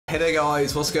Hey there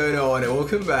guys, what's going on? And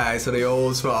welcome back to the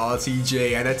Ultimate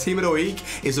RTG, and our team of the week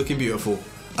is looking beautiful.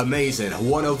 Amazing,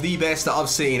 one of the best that I've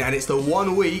seen, and it's the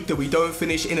 1 week that we don't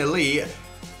finish in Elite,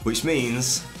 which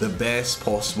means the best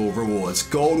possible rewards.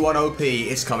 Gold 1 OP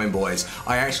is coming, boys.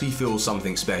 I actually feel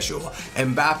something special.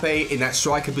 Mbappe in that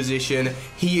striker position,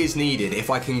 he is needed. If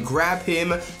I can grab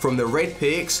him from the red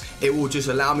picks, it will just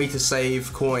allow me to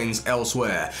save coins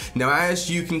elsewhere. Now, as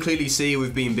you can clearly see,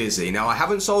 we've been busy. Now, I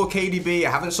haven't sold KDB,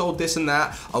 I haven't sold this and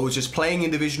that. I was just playing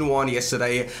in Division 1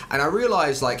 yesterday, and I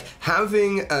realized, like,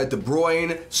 having De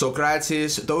Bruyne,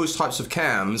 Socrates, those types of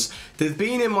cams, they've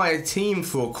been in my team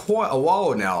for quite a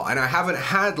while now. And I haven't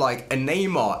had like a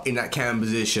Neymar in that cam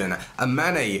position, a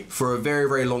Mane for a very,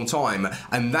 very long time,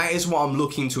 and that is what I'm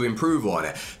looking to improve on.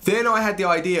 Then I had the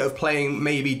idea of playing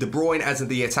maybe De Bruyne as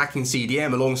the attacking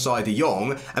CDM alongside De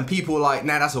Jong, and people were like,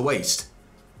 nah, that's a waste.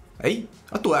 Hey,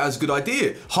 I thought that was a good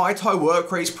idea. High tie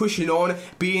work rates, pushing on,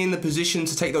 being in the position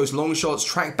to take those long shots,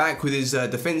 track back with his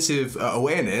defensive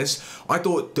awareness. I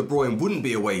thought De Bruyne wouldn't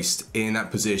be a waste in that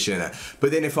position.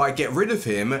 But then if I get rid of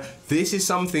him, this is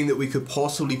something that we could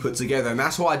possibly put together. And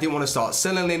that's why I didn't want to start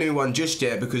selling anyone just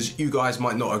yet, because you guys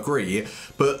might not agree.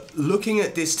 But looking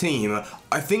at this team,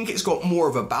 I think it's got more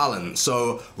of a balance.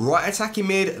 So right attacking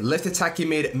mid, left attacking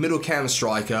mid, middle cam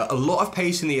striker, a lot of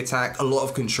pace in the attack, a lot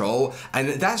of control. And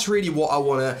that's really what I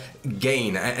want to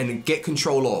gain and get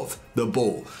control of the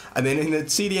ball. And then in the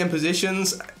CDM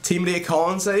positions, Timothy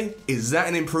Kante, is that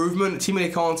an improvement? Timothy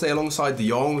Kante alongside De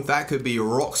Jong, that could be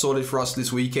rock solid for us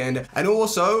this weekend. And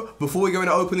also, before we go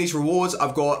into open these rewards,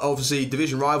 I've got obviously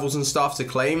division rivals and stuff to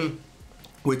claim.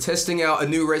 We're testing out a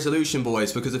new resolution,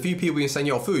 boys, because a few people have been saying,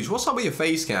 yo, Fuji, what's up with your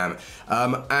face cam?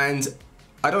 And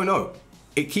I don't know.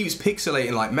 It keeps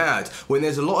pixelating like mad. When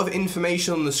there's a lot of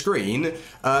information on the screen,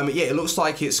 yeah, it looks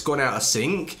like it's gone out of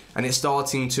sync and it's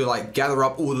starting to like gather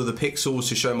up all of the pixels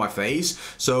to show my face.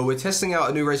 So we're testing out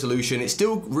a new resolution. It's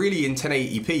still really in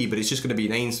 1080p, but it's just going to be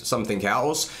named something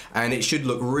else, and it should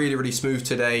look really, really smooth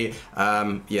today.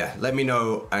 Yeah, let me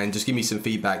know and just give me some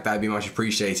feedback. That'd be much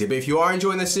appreciated. But if you are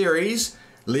enjoying the series,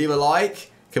 leave a like.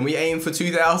 Can we aim for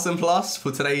 2,000 plus for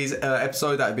today's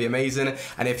episode? That'd be amazing.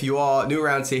 And if you are new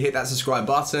around here, hit that subscribe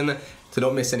button to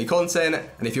not miss any content.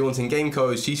 And if you're wanting game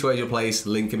codes, G2A's your place.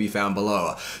 Link can be found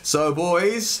below. So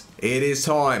boys, it is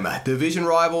time. Division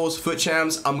rivals, foot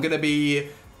champs. I'm gonna be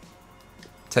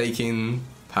taking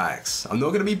packs. I'm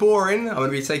not gonna be boring. I'm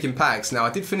gonna be taking packs. Now I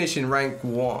did finish in rank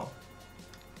 1.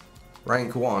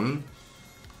 Rank 1.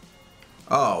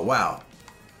 Oh wow.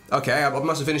 Okay, I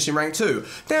must have finished in rank 2.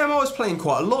 Damn, I was playing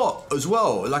quite a lot as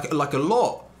well, like a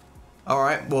lot. All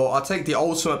right, well, I'll take the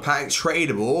ultimate pack,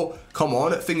 tradable. Come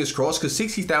on, fingers crossed, because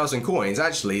 60,000 coins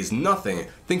actually is nothing,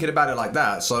 thinking about it like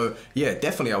that. So yeah,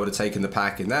 definitely I would have taken the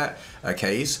pack in that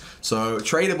case. So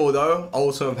tradable though,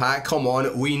 ultimate pack, come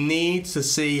on. We need to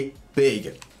see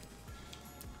big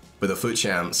with the foot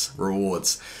champs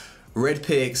rewards. Red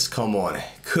picks, come on.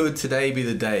 Could today be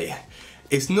the day?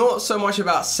 It's not so much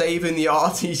about saving the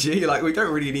RTG, like we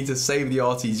don't really need to save the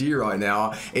RTG right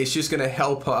now. It's just gonna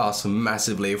help us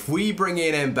massively. If we bring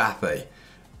in Mbappe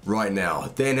right now,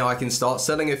 then I can start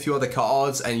selling a few other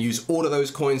cards and use all of those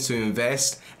coins to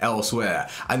invest elsewhere.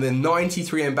 And the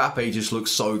 93 Mbappe just looks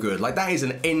so good. Like that is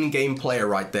an in-game player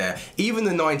right there. Even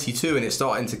the 92, and it's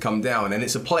starting to come down, and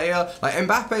it's a player like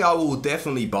Mbappe I will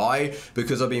definitely buy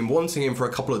because I've been wanting him for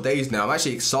a couple of days now. I'm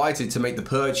actually excited to make the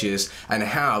purchase and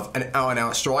have an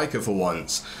out-and-out striker for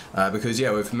once, because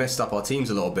yeah, we've messed up our teams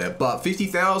a little bit. But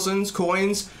 50,000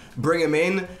 coins, bring them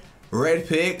in. Red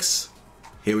picks.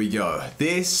 Here we go.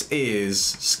 This is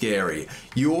scary.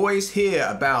 You always hear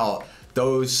about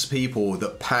those people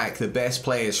that pack the best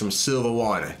players from Silver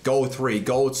 1, Gold 3,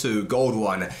 Gold 2, Gold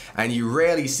 1, and you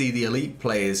rarely see the elite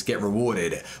players get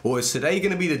rewarded. Well, is today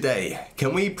going to be the day?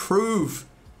 Can we prove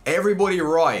everybody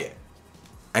right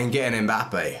and get an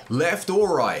Mbappe? Left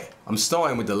or right? I'm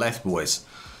starting with the left, boys.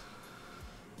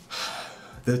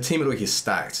 The team of the week is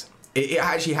stacked. It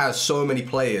actually has so many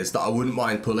players that I wouldn't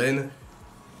mind pulling.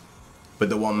 But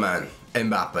the one man,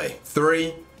 Mbappe.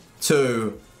 3,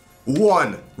 2,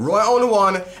 1. Right on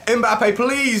 1. Mbappe,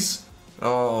 please.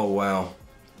 Oh, wow.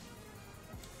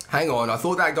 Hang on. I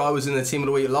thought that guy was in the team of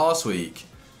the week last week.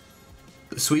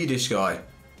 The Swedish guy.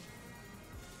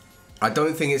 I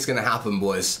don't think it's going to happen,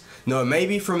 boys. No,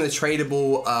 maybe from the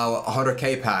tradable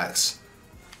 100k packs.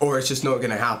 Or it's just not going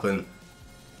to happen.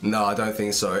 No, I don't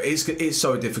think so. It's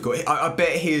so difficult. I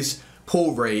bet his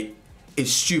pull rate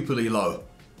is stupidly low.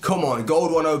 Come on,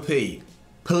 Gold 1 OP.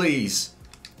 Please.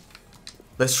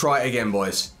 Let's try it again,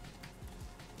 boys.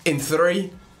 In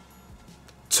 3,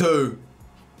 2,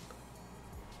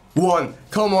 1.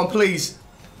 Come on, please.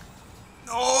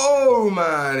 Oh! No,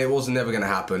 man, it was never going to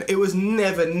happen. It was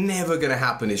never going to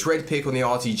happen. It's red pick on the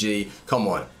RTG. Come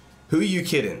on. Who are you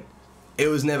kidding? It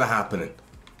was never happening.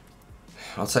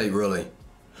 I'll tell you, really.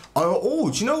 Oh,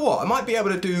 do you know what? I might be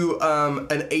able to do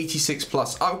an 86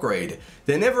 plus upgrade.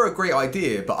 They're never a great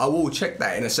idea, but I will check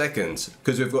that in a second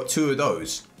because we've got 2 of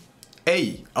those.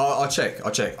 Hey, I'll check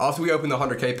after we open the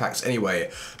 100k packs anyway.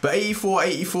 But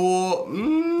 84,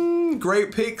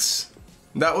 great picks.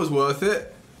 That was worth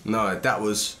it. No, that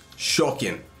was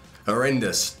shocking,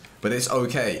 horrendous, but it's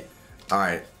okay. All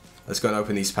right, let's go and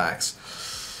open these packs.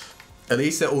 At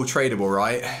least they're all tradable,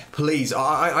 right? Please,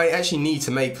 I actually need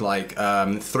to make like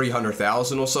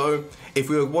 300,000 or so. If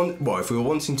we were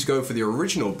wanting to go for the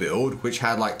original build, which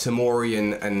had like Tamori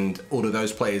and all of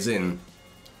those players in,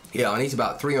 yeah, I need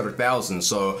about 300,000.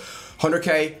 So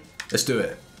 100k, let's do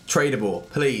it. Tradable,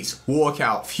 please.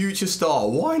 Walkout, future star.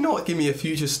 Why not give me a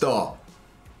future star?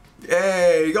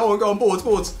 Hey, go on,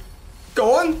 boards.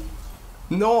 Go on.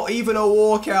 Not even a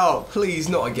walkout. Please,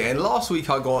 not again. Last week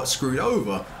I got screwed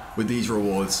over with these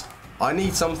rewards. I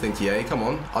need something, TA, come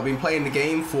on. I've been playing the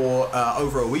game for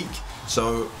over a week,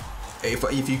 so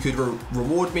if you could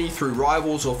reward me through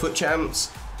rivals or foot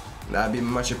champs, that'd be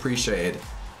much appreciated.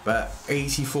 But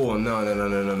 84,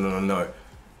 no.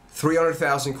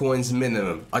 300,000 coins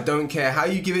minimum. I don't care how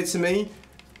you give it to me,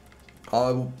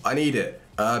 I need it.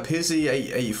 Pizzy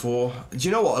 884. Do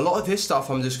you know what? A lot of this stuff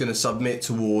I'm just gonna submit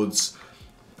towards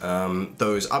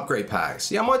those upgrade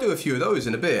packs. Yeah, I might do a few of those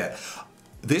in a bit.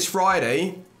 This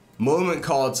Friday, moment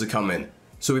cards are coming,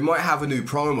 so we might have a new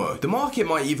promo. The market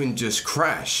might even just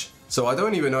crash, so I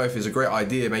don't even know if it's a great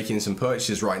idea making some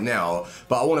purchases right now,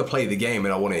 but I want to play the game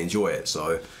and I want to enjoy it,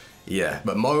 so yeah.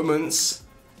 But moments,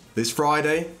 this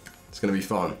Friday, it's going to be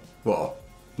fun. Well,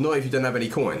 not if you don't have any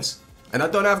coins. And I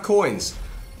don't have coins.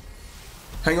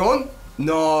 Hang on.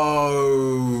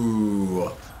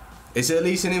 No. Is it at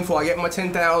least an info? I get my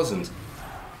 10,000.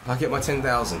 I get my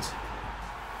 10,000.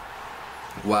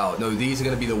 Wow, no, these are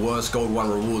going to be the worst Gold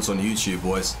 1 rewards on YouTube,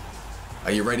 boys.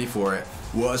 Are you ready for it?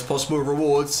 Worst possible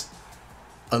rewards.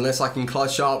 Unless I can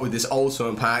clutch up with this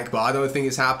ultimate pack, but I don't think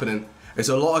it's happening. There's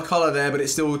a lot of color there, but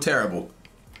it's still terrible.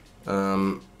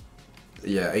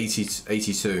 Yeah,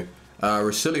 82.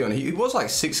 Russillion, he was like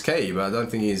 6k, but I don't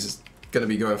think he's going to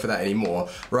be going for that anymore.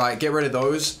 Right, get rid of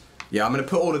those. Yeah, I'm going to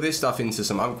put all of this stuff into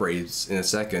some upgrades in a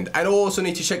second. And I also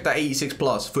need to check that 86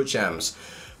 plus foot champs.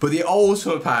 But the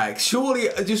ultimate pack, surely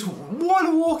just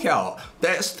one walkout.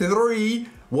 That's 3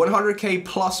 100k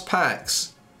plus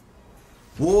packs.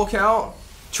 Walkout,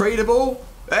 tradable.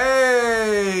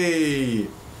 Hey!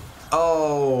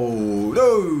 Oh,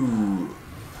 no.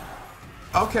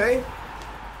 Okay.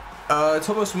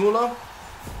 Thomas Muller.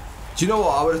 Do you know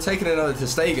what? I would have taken another Ter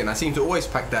Stegen. I seem to always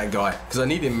pack that guy because I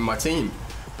need him in my team.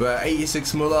 But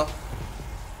 86 Muller.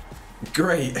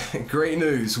 Great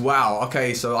news. Wow.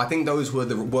 Okay, so I think those were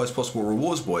the worst possible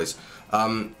rewards, boys.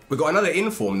 We got another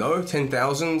inform though,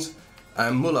 10,000.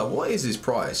 And Muller, what is his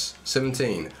price?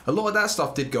 17. A lot of that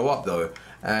stuff did go up though.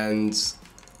 And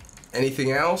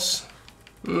anything else?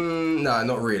 No,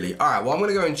 not really. All right. Well, I'm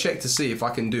gonna go and check to see if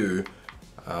I can do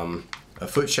a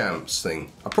foot champs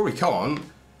thing. I probably can't,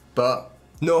 but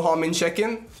no harm in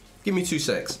checking. Give me 2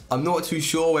 secs. I'm not too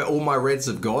sure where all my reds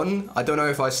have gone. I don't know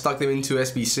if I stuck them into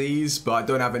SBCs, but I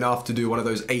don't have enough to do one of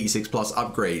those 86 plus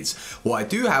upgrades. What I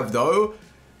do have though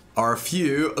are a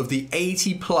few of the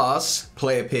 80 plus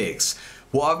player picks.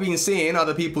 What I've been seeing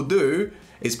other people do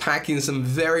is packing some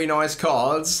very nice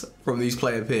cards from these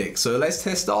player picks. So let's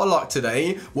test our luck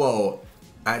today. Well,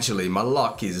 actually my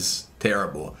luck is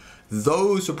terrible.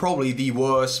 Those are probably the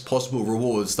worst possible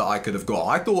rewards that I could have got.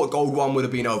 I thought Gold 1 would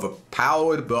have been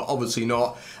overpowered, but obviously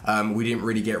not. We didn't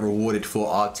really get rewarded for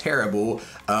our terrible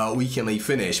weekendly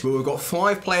finish. But we've got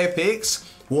 5 player picks.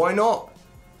 Why not?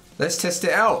 Let's test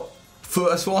it out.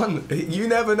 First one, you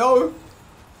never know.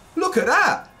 Look at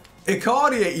that.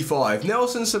 Icardi 85,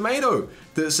 Nelson Semedo,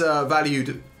 that's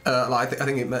valued like I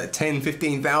think 10,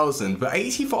 15,000, but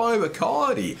 85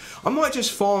 Icardi. I might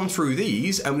just farm through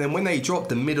these, and then when they drop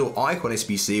the middle icon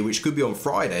SBC, which could be on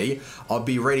Friday, I'll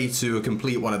be ready to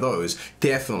complete one of those,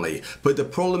 definitely. But the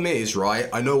problem is, right,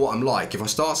 I know what I'm like. If I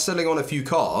start selling on a few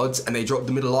cards and they drop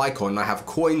the middle icon and I have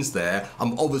coins there,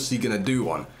 I'm obviously gonna do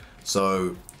one.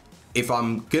 So if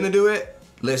I'm gonna do it,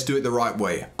 let's do it the right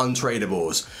way,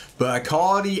 untradables. But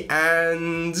Icardi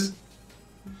and...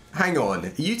 hang on,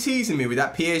 are you teasing me with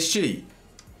that PSG?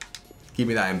 Give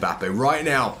me that Mbappe right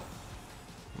now.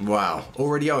 Wow,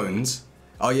 already owns.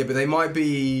 Oh yeah, but they might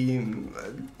be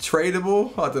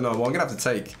tradable. I don't know. Well, I'm gonna have to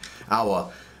take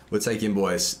our. We're taking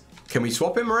boys. Can we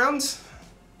swap him around?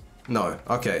 No.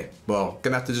 Okay. Well,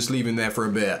 gonna have to just leave him there for a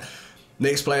bit.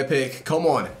 Next player pick. Come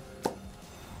on.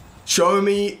 Show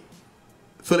me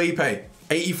Felipe.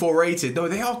 84 rated. No,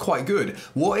 they are quite good.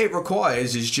 What it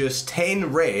requires is just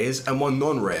 10 rares and 1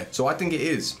 non-rare. So I think it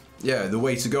is, yeah, the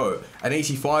way to go. An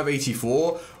 85,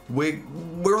 84.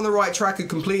 We're on the right track of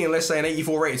completing, let's say, an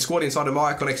 84 rated squad inside of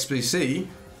my Icon XPC.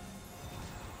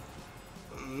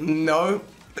 No.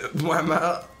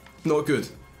 Not good.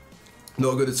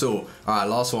 Not good at all. Alright,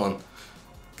 last one.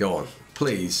 Go on.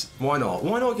 Please. Why not?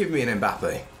 Why not give me an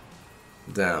Mbappe?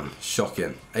 Damn.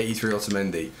 Shocking. 83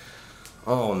 Otamendi.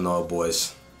 Oh no,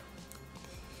 boys.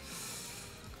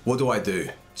 What do I do?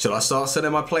 Should I start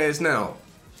selling my players now?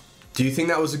 Do you think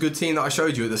that was a good team that I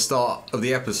showed you at the start of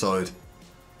the episode?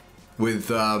 With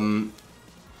De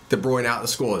Bruyne out the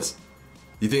squad.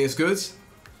 You think it's good?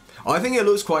 I think it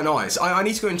looks quite nice. I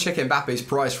need to go and check Mbappe's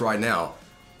price right now.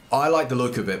 I like the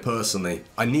look of it personally.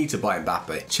 I need to buy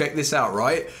Mbappe. Check this out,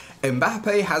 right?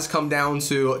 Mbappe has come down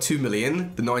to 2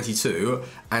 million, the 92,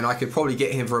 and I could probably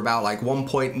get him for about like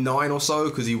 1.9 or so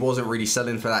because he wasn't really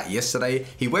selling for that yesterday.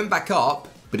 He went back up,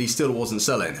 but he still wasn't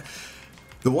selling.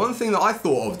 The one thing that I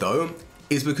thought of though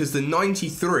is because the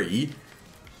 93,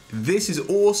 this is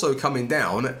also coming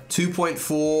down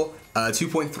 2.4,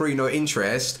 2.3 no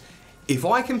interest. If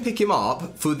I can pick him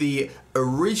up for the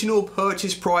original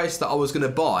purchase price that I was going to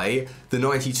buy the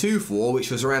 92 for, which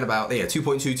was around about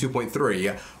 2.2,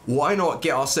 2.3, why not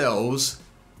get ourselves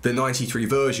the 93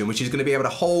 version, which is going to be able to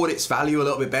hold its value a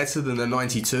little bit better than the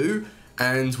 92.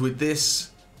 And with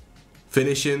this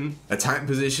finishing, attack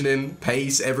positioning,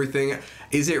 pace, everything,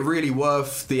 is it really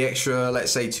worth the extra,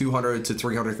 let's say 200 to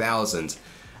 300,000?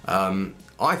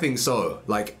 I think so.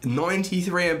 Like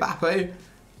 93 Mbappe.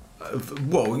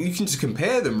 Well, you can just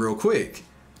compare them real quick.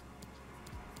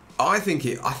 I think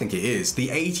it is.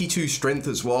 The 82 strength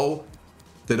as well,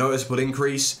 the noticeable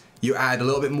increase. You add a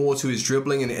little bit more to his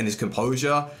dribbling and his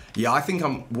composure. Yeah, I think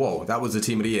whoa, that was the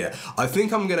team of the year. I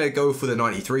think I'm going to go for the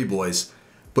 93, boys.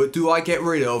 But do I get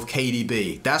rid of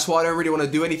KDB? That's why I don't really want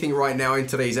to do anything right now in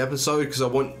today's episode, because I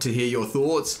want to hear your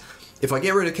thoughts. If I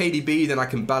get rid of KDB, then I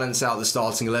can balance out the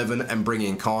starting 11 and bring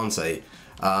in Kante.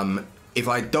 If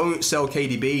I don't sell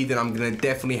KDB, then I'm going to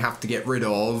definitely have to get rid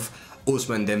of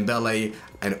Ousmane Dembele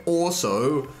and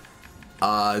also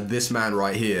this man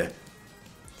right here,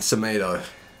 Semedo.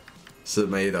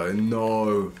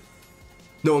 No,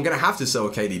 I'm going to have to sell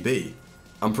KDB.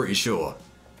 I'm pretty sure.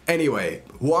 Anyway,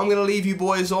 what I'm going to leave you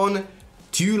boys on,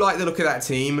 do you like the look of that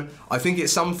team? I think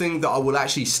it's something that I will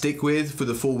actually stick with for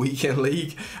the full weekend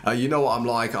league. You know what I'm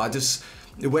like,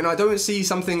 when I don't see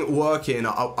something working,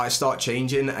 I start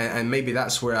changing, and maybe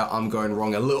that's where I'm going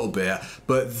wrong a little bit,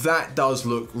 but that does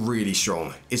look really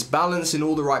strong. It's balanced in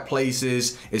all the right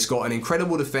places, it's got an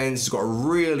incredible defense, it's got a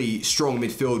really strong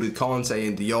midfield with Kante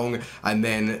and De Jong, and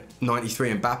then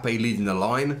 93 Mbappe leading the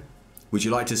line. Would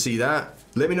you like to see that?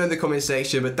 Let me know in the comment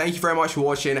section, but thank you very much for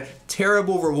watching.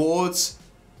 Terrible rewards,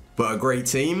 but a great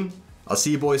team. I'll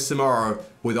see you boys tomorrow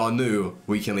with our new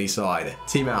weekend league side.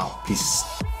 Team out. Peace.